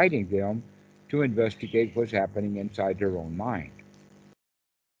 inviting them to investigate what's happening inside their own mind.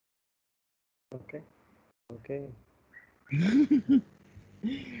 Okay. Okay.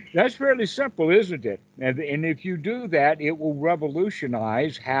 That's fairly simple, isn't it? And if you do that, it will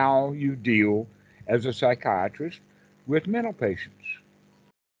revolutionize how you deal as a psychiatrist with mental patients.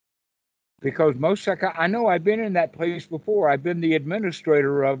 Because I know I've been in that place before. I've been the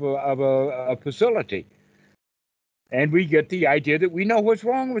administrator of a facility. And we get the idea that we know what's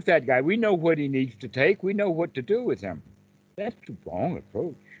wrong with that guy. We know what he needs to take. We know what to do with him. That's the wrong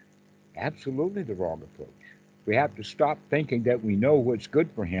approach. Absolutely the wrong approach. We have to stop thinking that we know what's good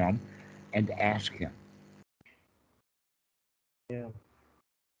for him and ask him. Yeah.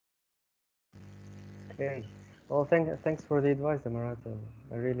 Okay. Well, thanks for the advice, Amarata.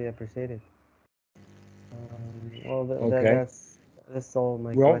 I really appreciate it. Well, Okay. that's all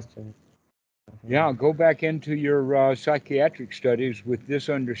my Well, questions. yeah, go back into your psychiatric studies with this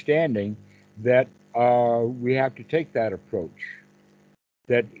understanding that we have to take that approach.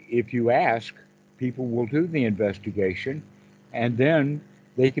 That if you ask, people will do the investigation, and then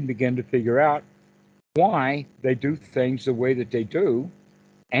they can begin to figure out why they do things the way that they do,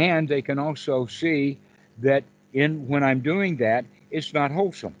 and they can also see that in when I'm doing that, it's not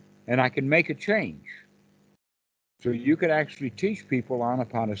wholesome, and I can make a change. So you can actually teach people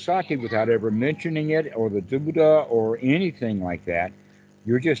anapanasati without ever mentioning it or the Buddha or anything like that.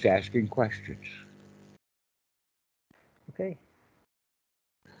 You're just asking questions. Okay.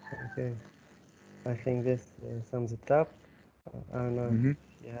 Okay. I think this sums it up. I don't know Hmm. if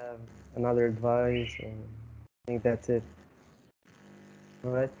you have another advice, or I think that's it.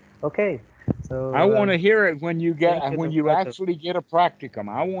 All right. Okay. I So want to hear it thank you, when you Dhammarato. actually get a practicum.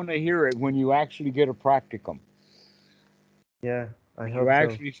 I want to hear it when you actually get a practicum. Yeah, I When you hope so.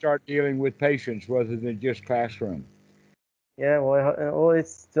 actually start dealing with patients rather than just classroom. Yeah, well,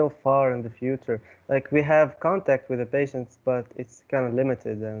 it's still far in the future. Like we have contact with the patients, but it's kind of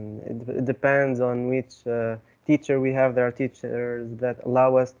limited, and it depends on which teacher we have. There are teachers that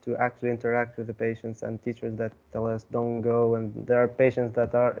allow us to actually interact with the patients, and teachers that tell us don't go. And there are patients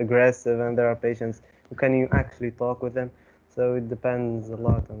that are aggressive, and there are patients who can you actually talk with them. So it depends a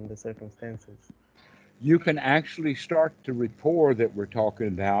lot on the circumstances. You can actually start the rapport that we're talking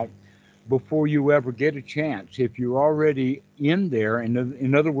about before you ever get a chance. If you're already in there,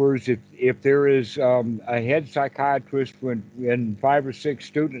 in other words, if there is a head psychiatrist and five or six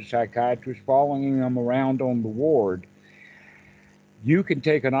student psychiatrists following them around on the ward, you can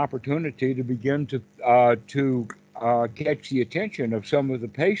take an opportunity to begin to catch the attention of some of the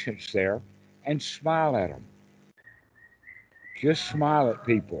patients there and smile at them. Just smile at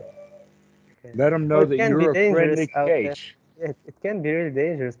people. Okay. Let them Well, know it that can be you're a friendly dangerous out there. case. It can be really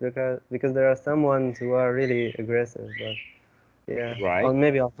dangerous because there are someone who are really aggressive. But yeah, or Right?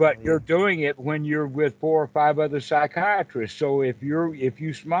 maybe I'll But tell you're you. doing it when you're with four or five other psychiatrists. So if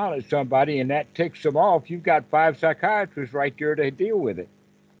you smile at somebody and that ticks them off, you've got five psychiatrists right there to deal with it.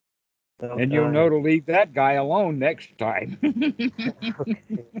 And you'll know Okay. to leave that guy alone next time.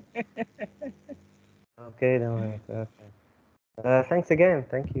 Okay. Okay, then. Right. Okay. Thanks again.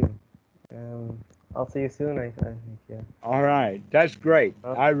 Thank you. Um, I'll see you soon. I think. Yeah. All right, that's great.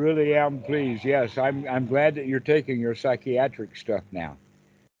 Okay. I really am pleased. Yes, I'm glad that you're taking your psychiatric stuff now.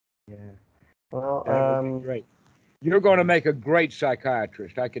 Yeah. Well, That would be great. You're going to make a great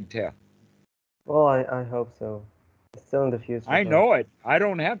psychiatrist, I can tell. well, I hope so. It's still in the future, I but know it. I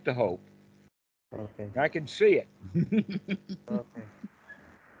don't have to hope. okay. I can see it. Okay.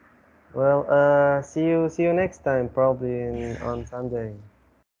 Well, see you next time, probably on Sunday.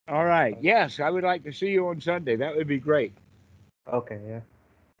 All right. Yes, I would like to see you on Sunday. That would be great. Okay, yeah.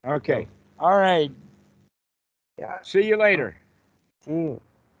 Okay. So, All right. yeah. See you later. See you.